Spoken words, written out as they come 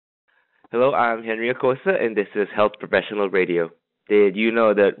Hello, I'm Henry Acosta, and this is Health Professional Radio. Did you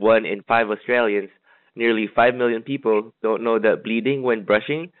know that 1 in 5 Australians, nearly 5 million people, don't know that bleeding when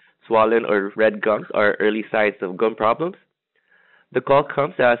brushing, swollen, or red gums are early signs of gum problems? The call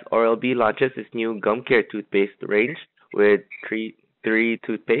comes as Oral-B launches its new gum care toothpaste range with three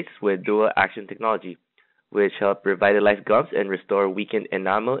toothpastes with dual action technology, which help revitalize gums and restore weakened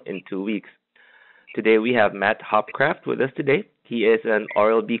enamel in 2 weeks. Today we have Matt Hopcraft with us today. He is an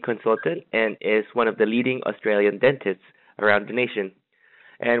Oral-B consultant and is one of the leading Australian dentists around the nation.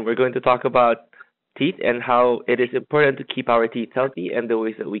 And we're going to talk about teeth and how it is important to keep our teeth healthy and the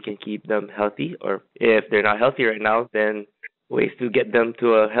ways that we can keep them healthy, or if they're not healthy right now, then ways to get them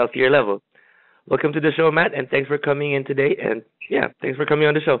to a healthier level. Welcome to the show, Matt, and thanks for coming in today. And thanks for coming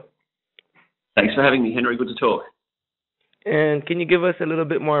on the show. Thanks for having me, Henry. Good to talk. And can you give us a little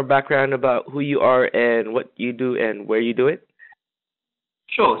bit more background about who you are and what you do and where you do it?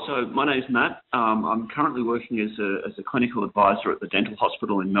 Sure. So my name is Matt. I'm currently working as a clinical advisor at the Dental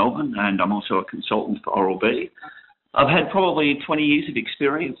Hospital in Melbourne, and I'm also a consultant for Oral-B. I've had probably 20 years of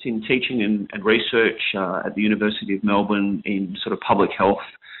experience in teaching and research at the University of Melbourne in sort of public health.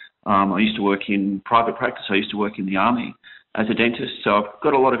 I used to work in private practice. I used to work in the Army as a dentist, so I've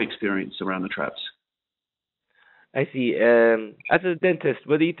got a lot of experience around the traps. I see. As a dentist,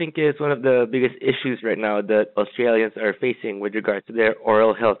 what do you think is one of the biggest issues right now that Australians are facing with regards to their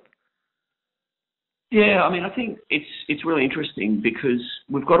oral health? Yeah, I mean, I think it's really interesting because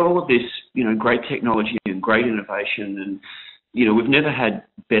we've got all of this, great technology and great innovation, and we've never had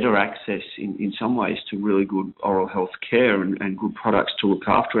better access in some ways to really good oral health care and good products to look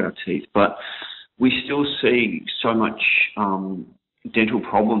after our teeth. But we still see so much dental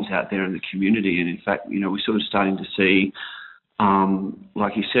problems out there in the community, and in fact, we're sort of starting to see,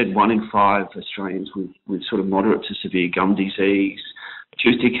 like you said, 1 in 5 Australians with sort of moderate to severe gum disease.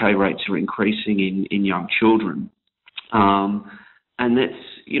 Tooth decay rates are increasing in young children, and that's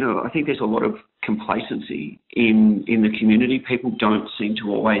I think there's a lot of complacency in the community. People don't seem to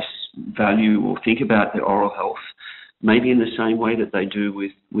always value or think about their oral health, maybe in the same way that they do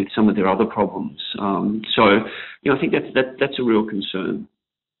with some of their other problems. So I think that's a real concern.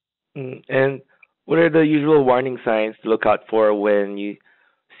 And what are the usual warning signs to look out for when you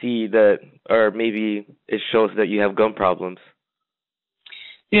see that, or maybe it shows that you have gum problems?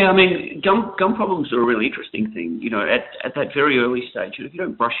 Yeah, I mean, gum problems are a really interesting thing. At that very early stage, if you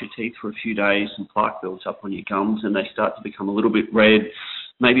don't brush your teeth for a few days and plaque builds up on your gums and they start to become a little bit red,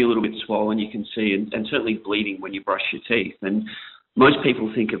 maybe a little bit swollen, you can see, and certainly bleeding when you brush your teeth. And most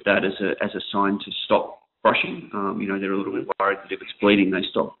people think of that as a sign to stop brushing. They're a little bit worried that if it's bleeding, they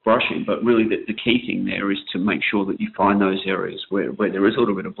stop brushing. But really, the key thing there is to make sure that you find those areas where there is a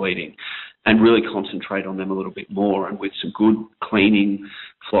little bit of bleeding and really concentrate on them a little bit more. And with some good cleaning,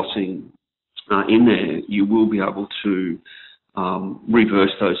 flossing in there, you will be able to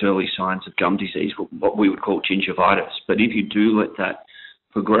reverse those early signs of gum disease, what we would call gingivitis. But if you do let that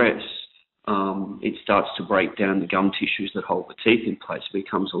progress, it starts to break down the gum tissues that hold the teeth in place. It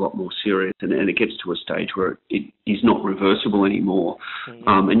becomes a lot more serious, and it gets to a stage where it is not reversible anymore.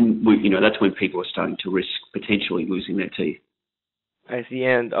 And that's when people are starting to risk potentially losing their teeth. I see.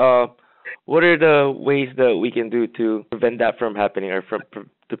 And what are the ways that we can do to prevent that from happening, or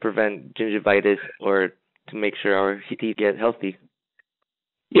to prevent gingivitis, or to make sure our teeth get healthy?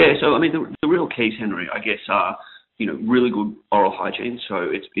 Yeah, so I mean, the real keys, Henry, I guess, are really good oral hygiene.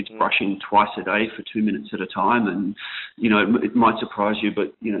 So it's brushing twice a day for 2 minutes at a time. And, it might surprise you,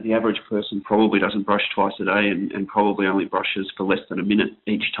 but, the average person probably doesn't brush twice a day and probably only brushes for less than a minute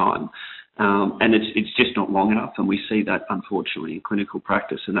each time. And it's just not long enough. And we see that, unfortunately, in clinical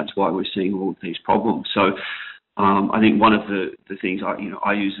practice. And that's why we're seeing all of these problems. So I think one of the things,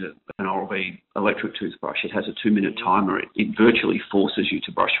 I use an Oral-B electric toothbrush. It has a 2-minute timer. It virtually forces you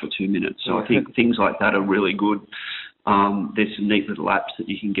to brush for 2 minutes. So I think things like that are really good. There's some neat little apps that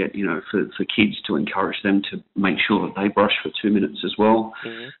you can get, for kids to encourage them to make sure that they brush for 2 minutes as well.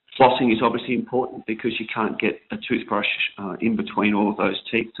 Flossing is obviously important because you can't get a toothbrush in between all of those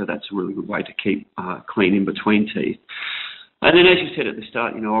teeth. So that's a really good way to keep clean in between teeth. And then, as you said at the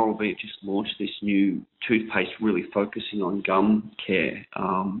start, Oral-B have just launched this new toothpaste really focusing on gum care,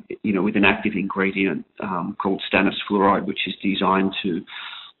 with an active ingredient called stannous fluoride, which is designed to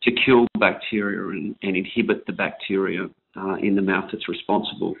kill bacteria and inhibit the bacteria in the mouth that's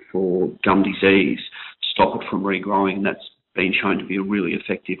responsible for gum disease, stop it from regrowing, and that's been shown to be a really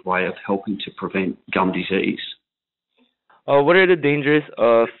effective way of helping to prevent gum disease. What are the dangers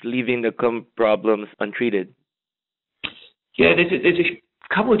of leaving the gum problems untreated? Yeah, there's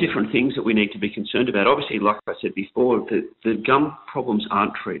a couple of different things that we need to be concerned about. Obviously, like I said before, the gum problems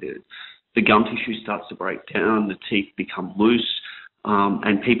aren't treated. the gum tissue starts to break down, the teeth become loose,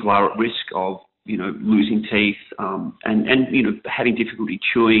 and people are at risk of, losing teeth, and having difficulty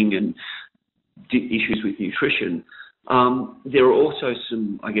chewing and issues with nutrition. There are also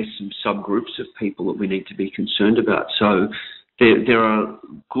some subgroups of people that we need to be concerned about. So there are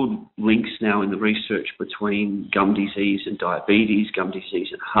good links now in the research between gum disease and diabetes, gum disease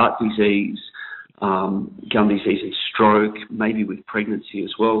and heart disease, gum disease and stroke, maybe with pregnancy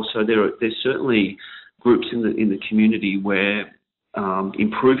as well. So there's certainly groups in the community where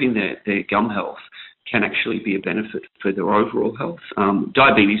improving their gum health can actually be a benefit for their overall health.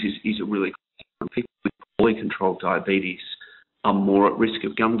 Diabetes is a really people with poorly controlled diabetes are more at risk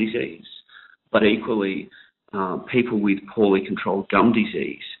of gum disease, but equally people with poorly controlled gum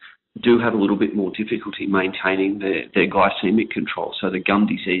disease do have a little bit more difficulty maintaining their glycemic control. So the gum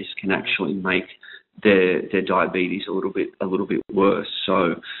disease can actually make their diabetes a little bit worse.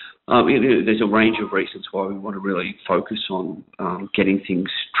 So there's a range of reasons why we want to really focus on getting things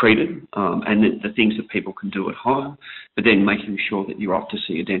treated and the things that people can do at home, but then making sure that you're off to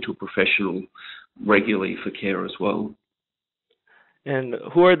see a dental professional regularly for care as well. And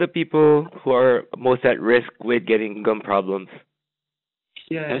who are the people who are most at risk with getting gum problems?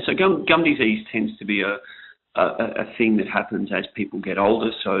 Yeah, so gum disease tends to be a thing that happens as people get older.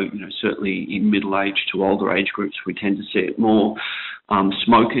 So, certainly in middle age to older age groups, we tend to see it more.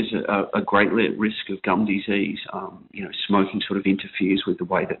 Smokers are greatly at risk of gum disease. Smoking sort of interferes with the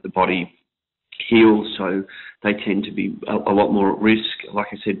way that the body heals, so they tend to be a lot more at risk. Like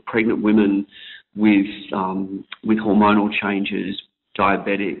I said, pregnant women with hormonal changes,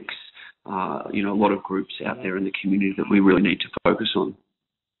 diabetics, a lot of groups out there in the community that we really need to focus on.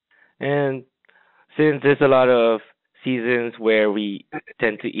 And since there's a lot of seasons where we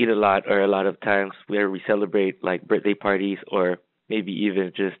tend to eat a lot, or a lot of times where we celebrate like birthday parties or maybe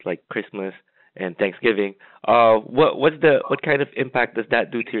even just like Christmas and Thanksgiving, what kind of impact does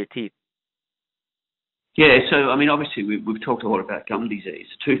that do to your teeth? Yeah, so obviously we've talked a lot about gum disease.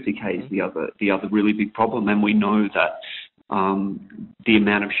 Tooth decay is the other really big problem, and we know that the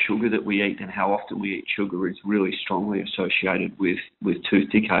amount of sugar that we eat and how often we eat sugar is really strongly associated with tooth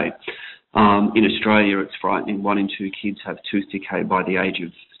decay. In Australia, it's frightening. 1 in 2 kids have tooth decay by the age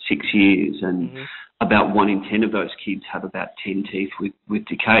of 6 years, and about 1 in 10 of those kids have about 10 teeth with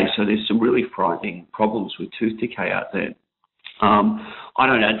decay. So there's some really frightening problems with tooth decay out there. I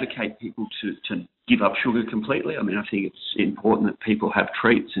don't advocate people to give up sugar completely. I think it's important that people have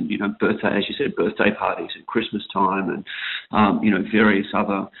treats and, as you said, birthday parties and Christmas time and, various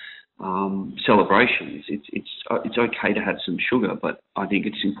other celebrations. It's okay to have some sugar, but I think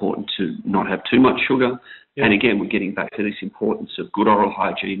it's important to not have too much sugar. Yeah. And again, we're getting back to this importance of good oral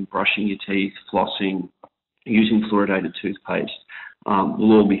hygiene, brushing your teeth, flossing, using fluoridated toothpaste.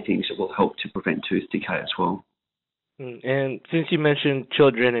 Will all be things that will help to prevent tooth decay as well. And since you mentioned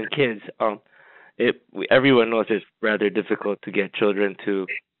children and kids, everyone knows it's rather difficult to get children to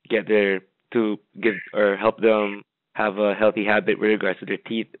help them have a healthy habit with regards to their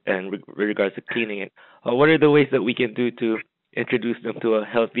teeth and with regards to cleaning it. What are the ways that we can do to introduce them to a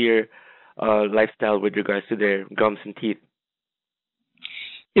healthier lifestyle with regards to their gums and teeth?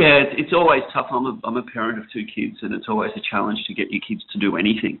 Yeah, it's always tough. I'm a parent of 2 kids, and it's always a challenge to get your kids to do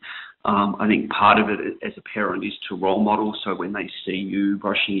anything. I think part of it as a parent is to role model. So when they see you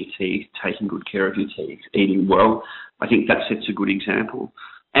brushing your teeth, taking good care of your teeth, eating well, I think that sets a good example.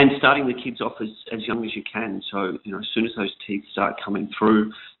 And starting the kids off as young as you can. So, as soon as those teeth start coming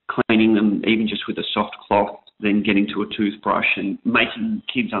through, cleaning them, even just with a soft cloth, then getting to a toothbrush and making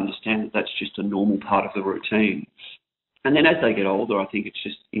kids understand that that's just a normal part of the routine. And then as they get older, I think it's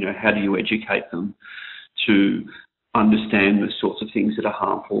just, how do you educate them to understand the sorts of things that are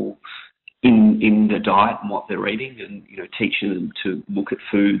harmful in their diet and what they're eating, and, teaching them to look at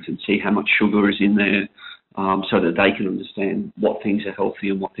foods and see how much sugar is in there, so that they can understand what things are healthy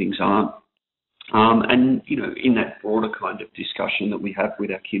and what things aren't. And, in that broader kind of discussion that we have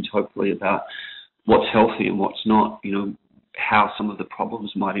with our kids, hopefully, about what's healthy and what's not, how some of the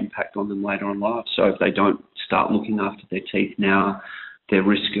problems might impact on them later in life. So if they don't start looking after their teeth now, their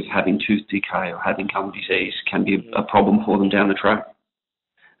risk of having tooth decay or having gum disease can be a problem for them down the track.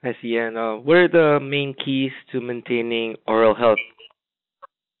 I see. And what are the main keys to maintaining oral health?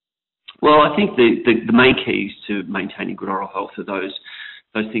 Well, I think the main keys to maintaining good oral health are those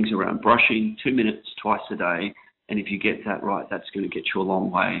things around brushing 2 minutes twice a day, and if you get that right, that's going to get you a long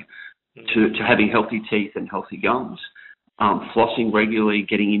way to having healthy teeth and healthy gums. Flossing regularly,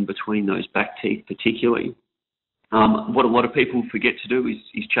 getting in between those back teeth particularly. What a lot of people forget to do is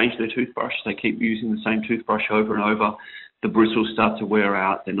change their toothbrush. They keep using the same toothbrush over and over. the bristles start to wear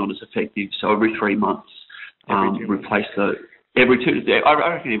out. They're not as effective. So every 3 months, replace the every 2 to I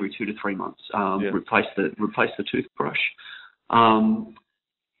reckon every 2 to 3 months. Replace the toothbrush.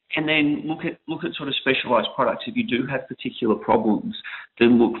 And then look at sort of specialised products. If you do have particular problems,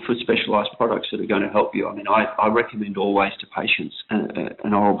 then look for specialised products that are going to help you. I mean, I recommend always to patients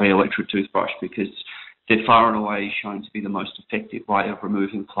an Oral-B electric toothbrush because they're far and away shown to be the most effective way of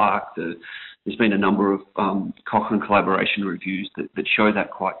removing plaque. There's been a number of Cochrane collaboration reviews that show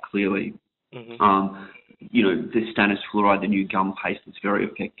that quite clearly. Mm-hmm. The stannous fluoride, the new gum paste, is very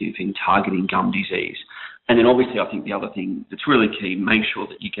effective in targeting gum disease. And then obviously I think the other thing that's really key, make sure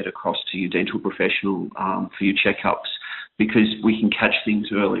that you get across to your dental professional for your checkups, because we can catch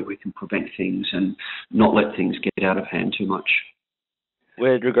things early, we can prevent things and not let things get out of hand too much.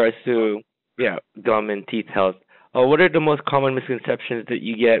 With regards to gum and teeth health, what are the most common misconceptions that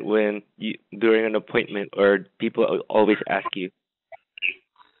you get during an appointment, or people always ask you?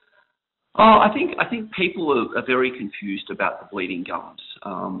 I think people are very confused about the bleeding gums,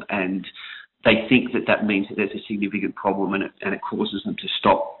 and they think that means that there's a significant problem and it causes them to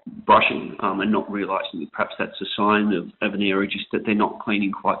stop brushing, and not realising that perhaps that's a sign of an area just that they're not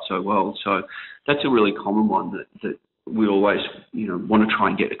cleaning quite so well. So that's a really common one that we always want to try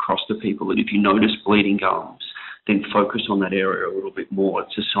and get across to people, that if you notice bleeding gums, then focus on that area a little bit more.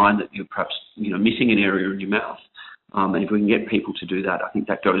 It's a sign that you're perhaps missing an area in your mouth. And if we can get people to do that, I think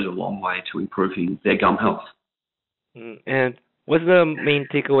that goes a long way to improving their gum health. And what's the main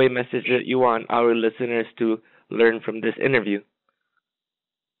takeaway message that you want our listeners to learn from this interview?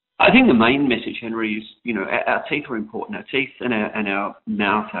 I think the main message, Henry, is our teeth are important. Our teeth and our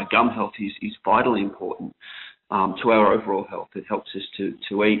mouth, our gum health is vitally important to our overall health. It helps us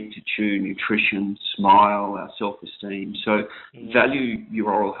to eat, to chew, nutrition, smile, our self-esteem. So value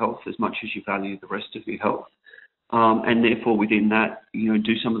your oral health as much as you value the rest of your health. And therefore, within that,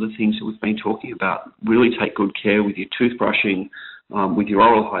 do some of the things that we've been talking about. Really take good care with your toothbrushing, with your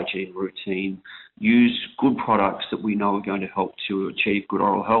oral hygiene routine. Use good products that we know are going to help to achieve good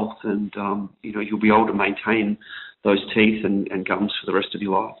oral health, and you'll be able to maintain those teeth and gums for the rest of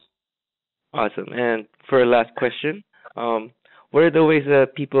your life. Awesome. And for a last question, what are the ways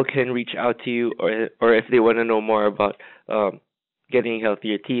that people can reach out to you, or if they want to know more about getting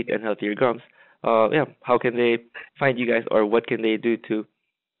healthier teeth and healthier gums? How can they find you guys, or what can they do to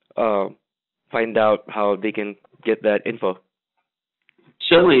find out how they can get that info?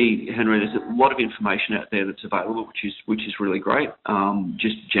 Certainly, Henry, there's a lot of information out there that's available, which is really great,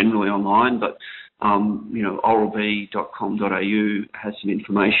 just generally online. But oralb.com.au has some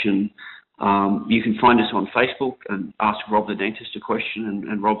information. You can find us on Facebook and ask Rob the dentist a question,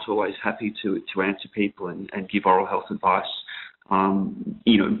 and Rob's always happy to answer people and give oral health advice.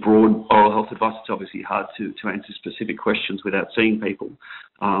 Broad oral health advice. It's obviously hard to answer specific questions without seeing people.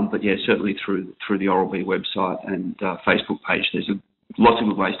 But certainly through the Oral-B website and Facebook page, there's lots of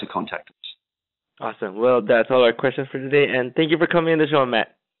good ways to contact us. Awesome. Well, that's all our questions for today, and thank you for coming on the show,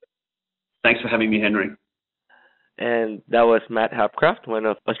 Matt. Thanks for having me, Henry. And that was Matt Hopcraft, one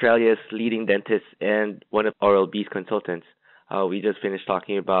of Australia's leading dentists and one of Oral-B's consultants. We just finished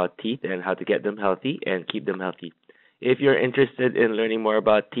talking about teeth and how to get them healthy and keep them healthy. If you're interested in learning more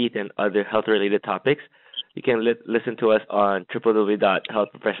about teeth and other health-related topics, you can listen to us on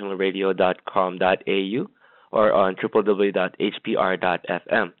www.healthprofessionalradio.com.au or on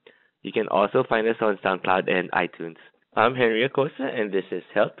www.hpr.fm. You can also find us on SoundCloud and iTunes. I'm Henry Acosta, and this is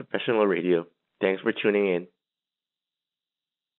Health Professional Radio. Thanks for tuning in.